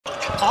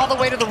all the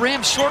way to the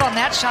rim, short on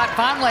that shot.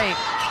 Vonleh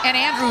and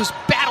Andrews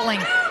battling.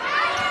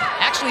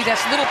 Actually,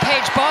 that's Little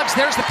Page Bugs.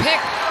 There's the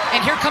pick,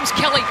 and here comes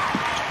Kelly.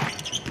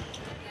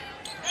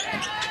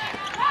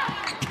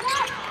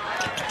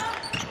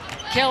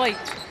 Kelly,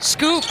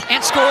 scoop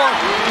and score.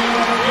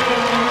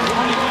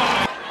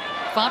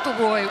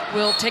 Fauntleroy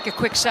will take a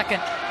quick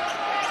second.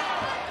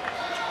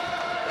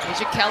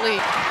 Deja Kelly.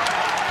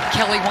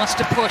 Kelly wants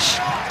to push.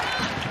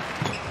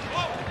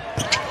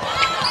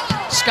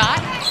 Scott.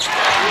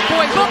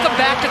 Boy, welcome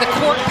back to the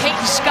court,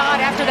 Peyton Scott,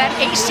 after that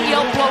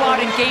ACL blowout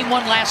in Game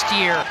 1 last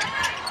year.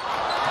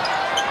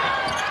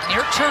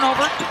 Near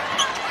turnover.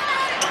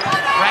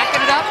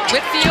 Racking it up.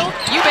 Whitfield,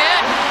 you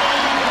bet.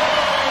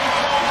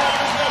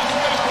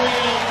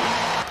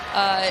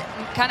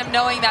 Kind of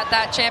knowing that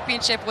that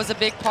championship was a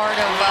big part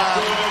of,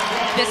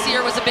 this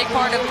year was a big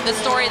part of the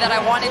story that I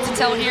wanted to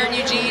tell here in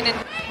Eugene. And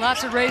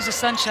lots of rays of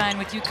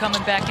sunshine with you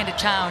coming back into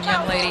town,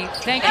 young lady.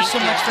 Thank you so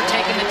much for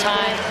taking the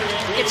time.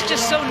 It's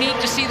just so neat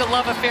to see the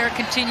love affair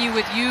continue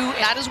with you.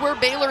 That is where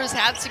Baylor has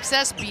had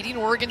success, beating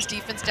Oregon's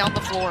defense down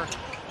the floor.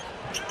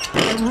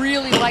 I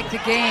really like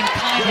the game.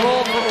 Kind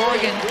roll for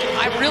Oregon.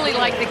 I really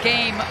like the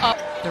game. Up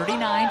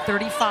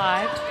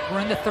 39-35.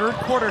 We're in the third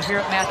quarter here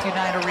at Matthew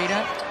Knight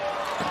Arena.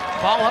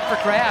 Ball up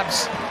for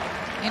grabs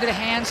into the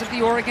hands of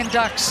the Oregon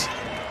Ducks.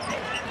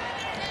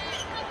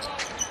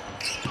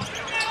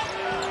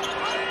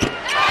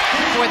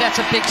 Boy, that's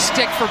a big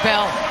stick for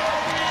Bell.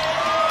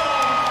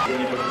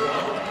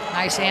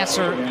 Nice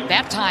answer.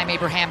 That time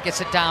Abraham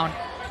gets it down.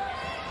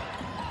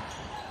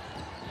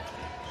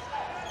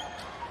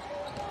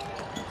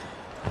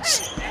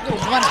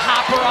 One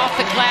hopper off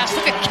the glass.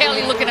 Look at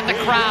Kelly looking at the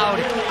crowd.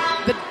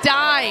 The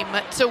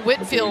dime to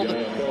Whitfield,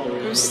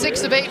 who's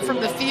 6 of 8 from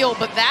the field,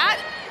 but that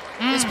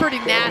is pretty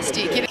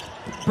nasty.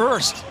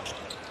 Burst.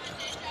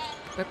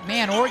 But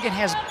man, Oregon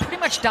has pretty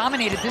much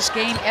dominated this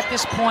game at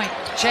this point.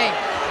 Jay,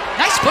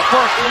 nice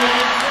footwork.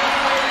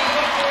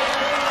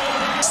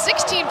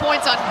 16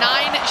 points on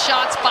 9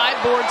 shots,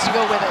 5 boards to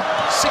go with it.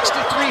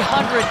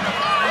 6,300,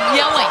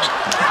 yelling.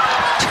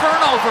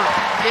 Turnover.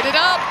 Get it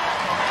up.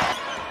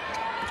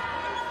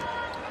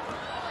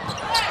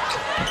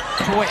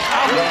 Boy,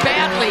 how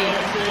badly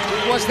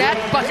was that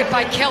bucket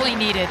by Kelly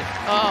needed?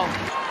 Oh.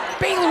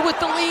 Baylor with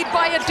the lead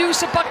by a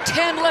deuce,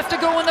 $1:10 left to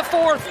go in the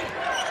fourth.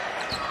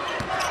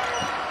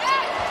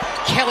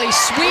 Kelly,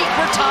 sweet,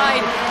 we're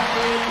tied.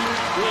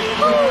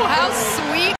 Ooh, how sweet.